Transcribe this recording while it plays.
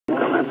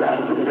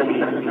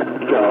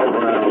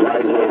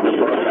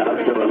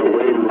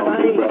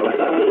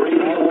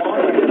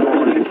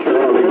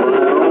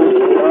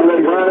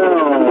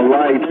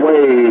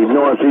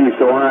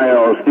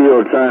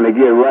trying to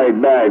get right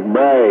back.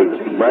 Break.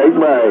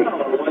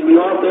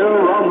 You out there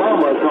around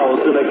Mama's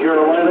house in the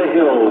Carolina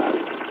Hills.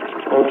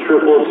 Oh,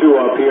 222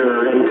 up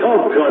here in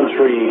Cub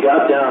Country.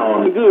 Got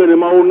down. Good in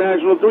my old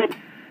National 3.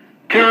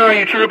 Carol,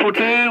 you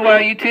 222,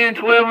 while you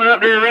 10-12 and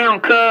up there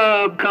around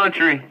Cub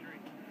Country.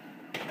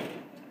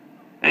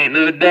 Ain't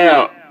no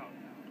doubt.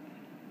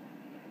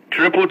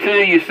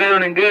 222, you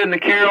sounding good in the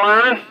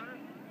Carolinas.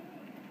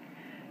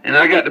 And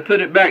I got to put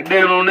it back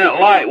down on that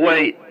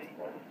lightweight.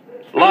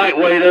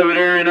 Lightweight over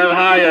there in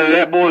Ohio.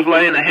 That boy's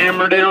laying a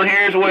hammer down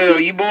here as well.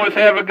 You boys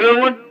have a good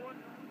one?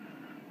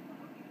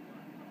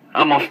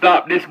 I'm going to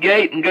stop this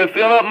gate and go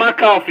fill up my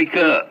coffee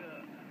cup.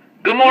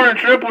 Good morning,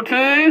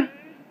 222.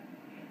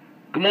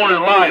 Good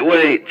morning,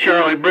 Lightweight.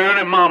 Charlie Brown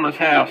at Mama's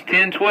house.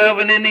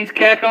 10-12 and in these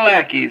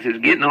Kakalakis is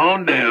getting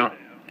on down.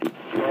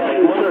 Look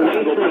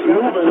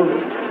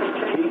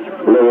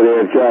at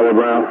there, Charlie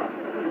Brown.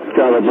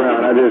 Charlie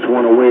Brown, I just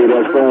want to weigh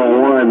that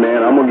 4-1,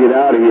 man. I'm going to get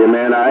out of here,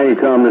 man. I ain't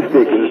coming to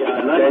stick and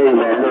stay,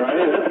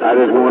 man. I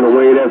just want to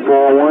weigh that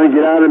 4-1,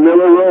 get out of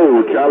Miller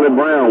Road. Charlie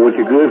Brown with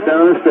your good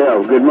sounding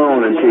self. Good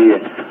morning to you.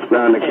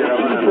 Round the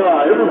Carolina.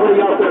 Everybody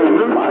out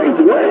there, Mike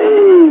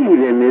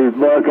Wade, and this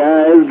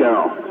Buckeye is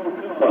gone.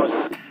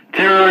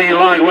 Tell you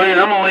Lightweight,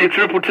 I'm going to leave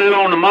 222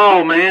 on the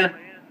mall, man.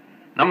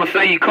 I'm going to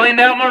say you cleaned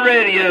out my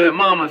radio at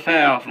Mama's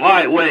house.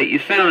 Lightweight, you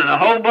sounding a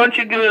whole bunch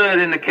of good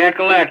in the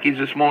Kakalakis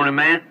this morning,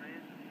 man.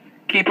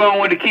 Keep on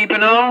with the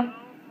keeping on.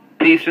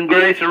 Peace and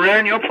grace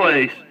around your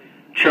place.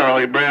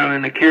 Charlie Brown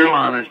in the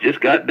Carolinas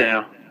just got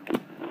down.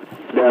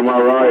 Damn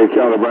all right,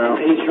 Charlie Brown.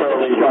 Hey,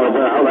 Charlie Brown,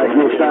 I like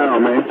your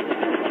sound, man.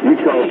 You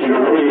talk to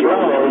Charlie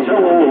Brown.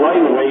 Tell old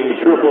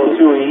Lightweight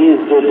 222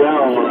 ease it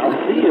down. I'll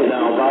see you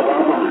now.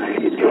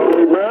 Bye-bye.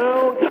 Charlie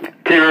Brown.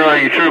 Tell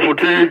you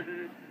 222.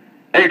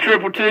 Hey,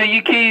 222,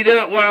 you keyed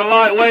up while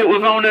Lightweight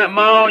was on that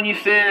mall and you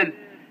said,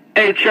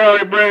 hey,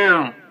 Charlie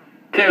Brown.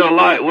 Tell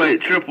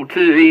Lightweight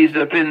 222 eased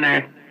up in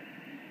there.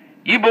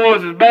 You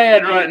boys is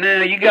bad right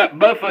now.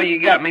 Both of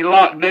you got me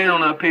locked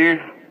down up here.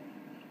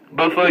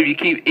 Both of you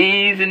keep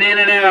easing in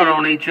and out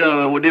on each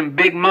other with them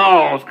big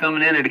malls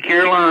coming into the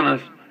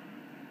Carolinas.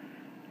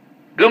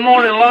 Good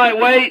morning,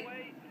 Lightweight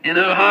in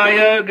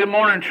Ohio. Good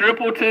morning,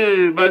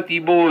 222. Both of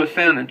you boys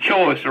sounding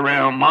choice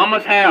around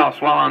Mama's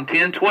house while I'm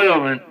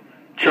 10-12 and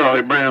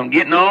Charlie Brown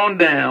getting on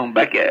down.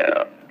 Back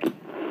out.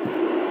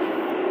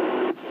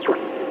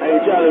 Hey,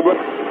 Charlie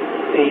Brown.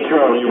 Hey,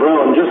 Charlie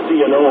Brown, just so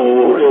you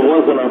know, it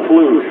wasn't a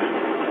fluke.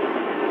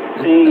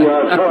 Hey,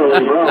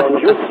 Charlie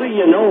Brown, just so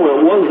you know, it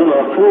wasn't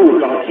a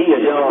fluke. I'll key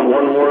it down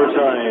one more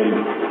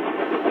time.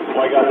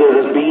 I got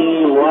this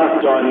beam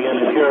locked on you in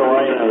the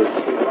Carolinas.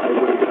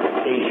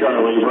 Hey,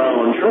 Charlie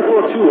Brown,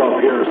 222 up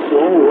here,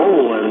 slow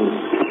rolling,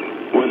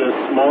 with a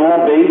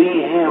small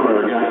baby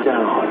hammer got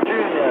down.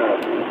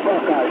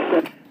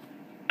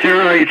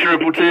 Charlie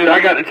 222, I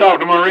got to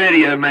talk to my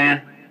radio,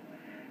 man.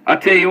 I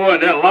tell you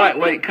what, that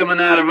Lightweight coming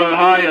out of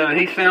Ohio,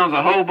 he sounds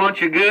a whole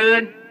bunch of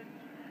good.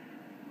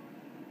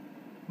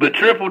 But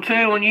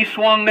 222, when you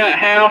swung that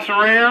house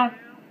around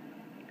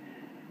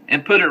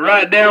and put it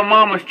right down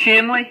Mama's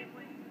chimney,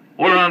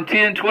 where I'm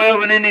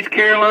 10-12 and in these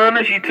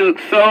Carolinas, you took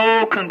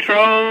sole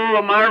control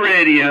of my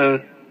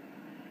radio.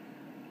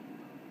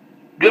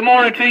 Good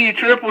morning to you,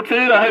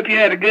 222. I hope you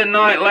had a good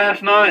night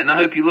last night, and I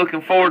hope you're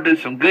looking forward to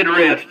some good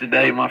rest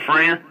today, my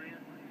friend.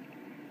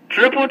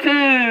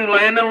 222,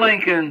 Landon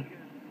Lincoln.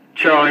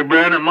 Charlie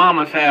Brown at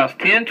Mama's house,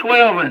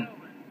 10-12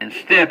 and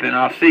stepping.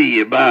 I'll see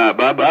you. Bye.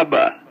 Charlie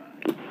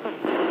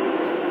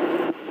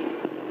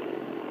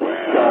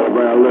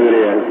Brown, look at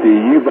that. See,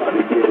 you about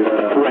to get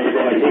right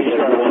back. Hey,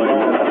 Charlie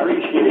Brown, I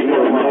appreciate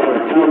your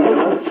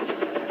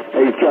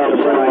Hey, Charlie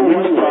Brown, you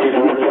about to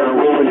get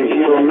rolling the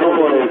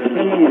Illinois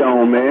speed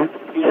on, man.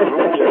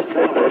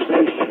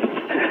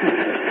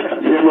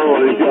 Get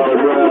rolling, Charlie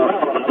Brown.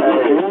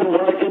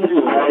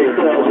 Hey,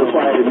 tell the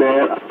fight,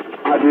 man.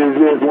 I just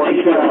did one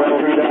shot right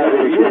here out of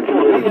here.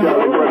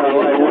 Charlie Brown,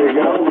 Lightweight,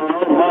 go.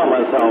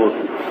 Mama's house.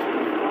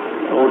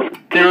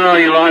 Tell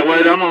you,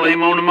 Lightweight, I'm going to leave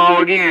him on the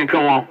mall again.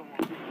 Come on.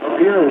 Up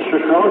here in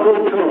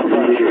Chicago,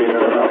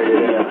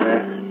 yeah,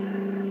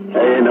 man.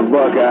 Hey, in the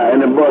Buck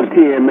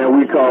 10, man,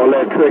 we call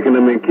that tricking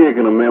them and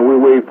kicking them, man. We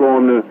wait for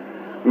them to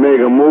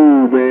make a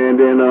move, man,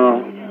 then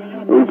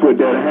we put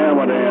that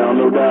hammer down,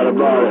 no doubt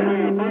about it.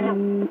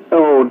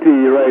 Oh, to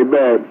you right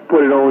back.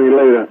 Put it on you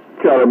later.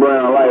 Charlie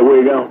Brown,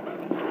 Lightweight, go.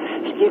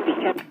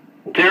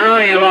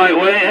 Tell you,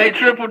 Lightweight. Hey,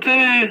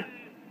 222.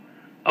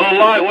 Oh,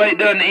 Lightweight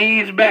doesn't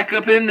ease back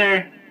up in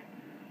there.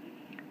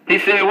 He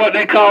said what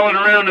they calling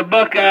around the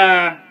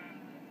Buckeye.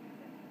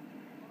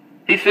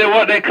 He said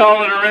what they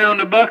calling around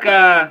the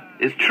Buckeye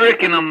is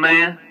tricking them,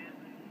 man.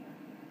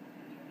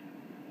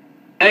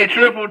 Hey,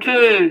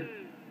 222.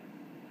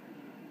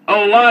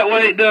 Oh,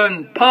 Lightweight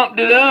done pumped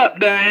it up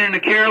down here in the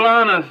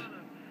Carolinas.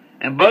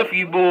 And both of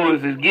you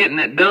boys is getting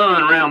it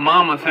done around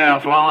Mama's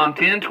house while I'm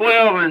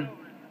 10-12 and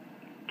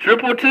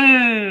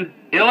 222,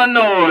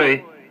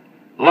 Illinois,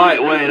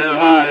 Lightweight,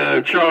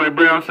 Ohio. Charlie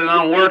Brown said,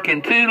 I'm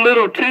working 2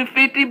 little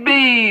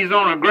 250Bs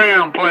on a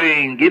ground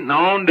plane, getting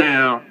on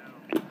down.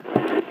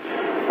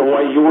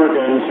 White, you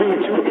working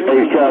 2-2.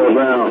 Hey, Charlie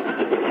Brown.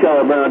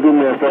 Charlie Brown, do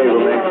me a favor,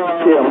 man.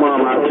 Tell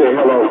Mama I say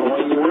hello.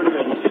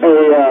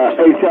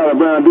 Hey, Charlie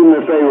Brown, do me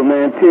a favor,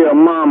 man. Tell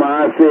Mama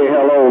I say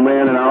hello,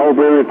 man, and I hope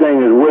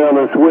everything is well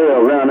and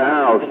swell around the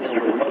house.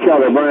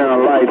 Charlie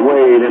Brown,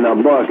 Lightweight, and the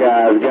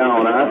Buckeyes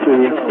gone. I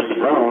see you.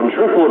 Brown,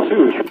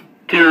 222.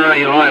 Turn on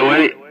your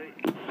lightweight.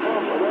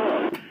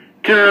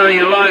 Turn on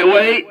your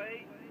lightweight.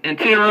 And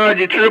turn on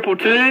your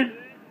 222.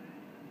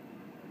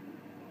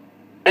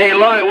 Hey,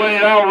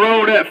 Lightweight, I'll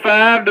roll that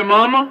 5 to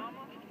Mama.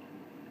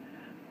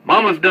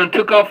 Mama's done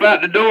took off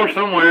out the door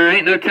somewhere.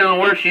 Ain't no telling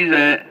where she's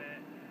at.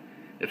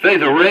 If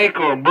there's a rake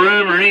or a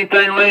broom or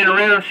anything laying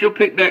around, she'll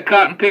pick that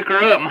cotton picker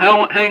up and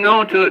hang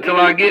on to it till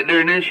I get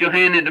there, and then she'll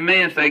hand it to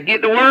me and say,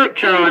 "Get to work,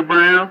 Charlie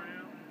Brown."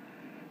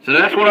 So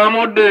that's what I'm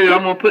going to do.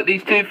 I'm going to put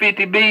these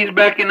 250Bs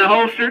back in the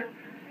holster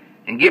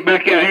and get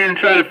back out here and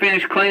try to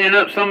finish cleaning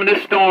up some of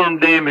this storm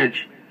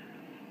damage.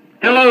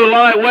 Hello,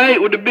 Lightweight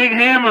with the big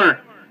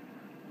hammer.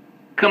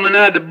 Coming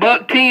out of the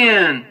Buck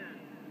 10.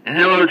 And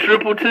hello,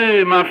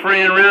 222, my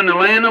friend around the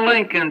land of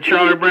Lincoln.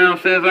 Charlie Brown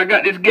says, I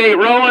got this gate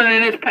rolling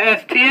and it's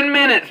past 10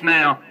 minutes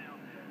now.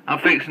 I'm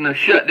fixing to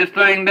shut this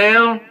thing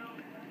down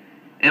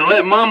and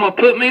let Mama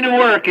put me to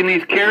work in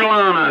these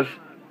Carolinas.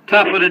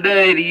 Top of the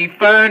day to you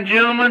fine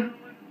gentlemen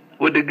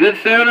with the good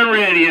sounding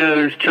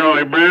radios.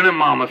 Charlie Brown at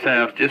Mama's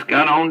house. Just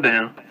got on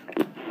down.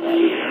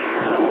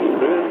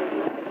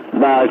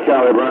 Bye,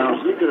 Charlie Brown.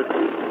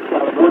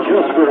 Well,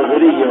 just for the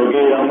video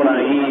game, I'm going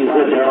to ease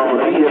it down.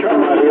 I hear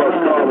somebody else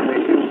calling me.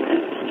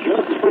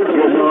 Just for the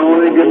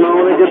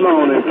Good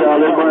morning,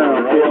 Charlie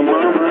Brown. Tell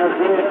Mama I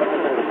said,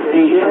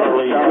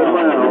 Charlie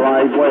Brown,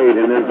 Lightweight,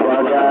 and this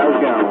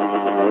Buckeyes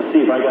gone. Let's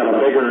see if I got a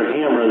bigger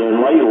hammer than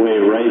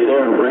Lightweight right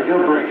there. Break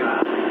up.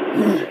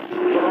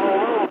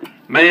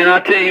 Man, I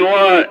tell you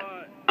what,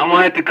 I'm going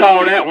to have to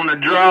call that one a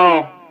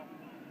draw.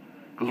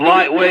 Because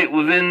Lightweight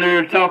was in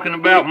there talking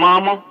about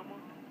Mama.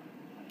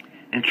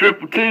 And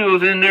 222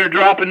 was in there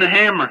dropping the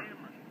hammer.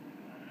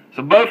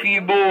 So both of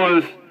you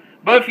boys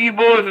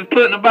is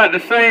putting about the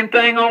same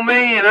thing on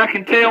me, and I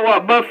can tell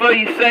what both of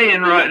you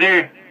saying right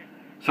there.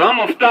 So I'm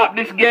going to stop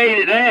this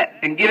gate at that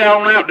and get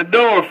on out the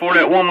door before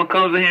that woman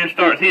comes in here and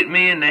starts hitting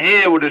me in the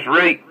head with this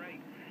rake.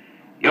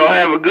 Y'all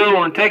have a good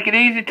one. Take it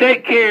easy.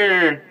 Take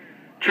care.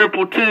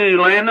 222,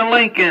 land of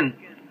Lincoln.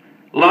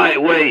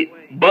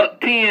 Lightweight,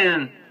 Buck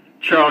 10.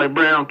 Charlie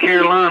Brown,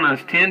 Carolinas,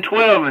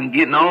 10-12, and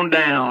getting on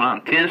down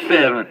on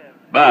 10-7.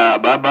 Bye.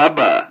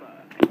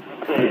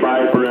 Say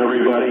bye for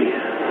everybody.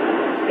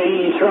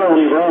 Hey,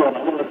 Charlie Brown.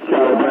 I'm going to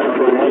Charlie Brown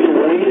for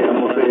Lightweight. I'm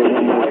going to say it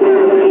one more time.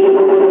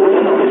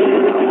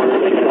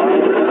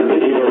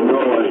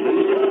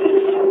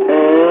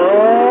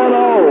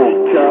 Hello,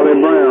 Charlie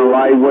Brown,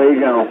 Lightweight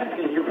gone.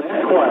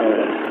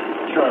 Quiet.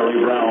 Charlie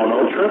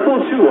Brown,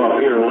 222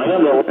 up here,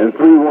 Lando. And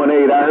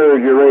 318, I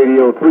heard your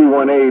radio,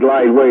 318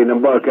 Lightweight and the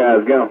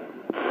Buckeyes gone.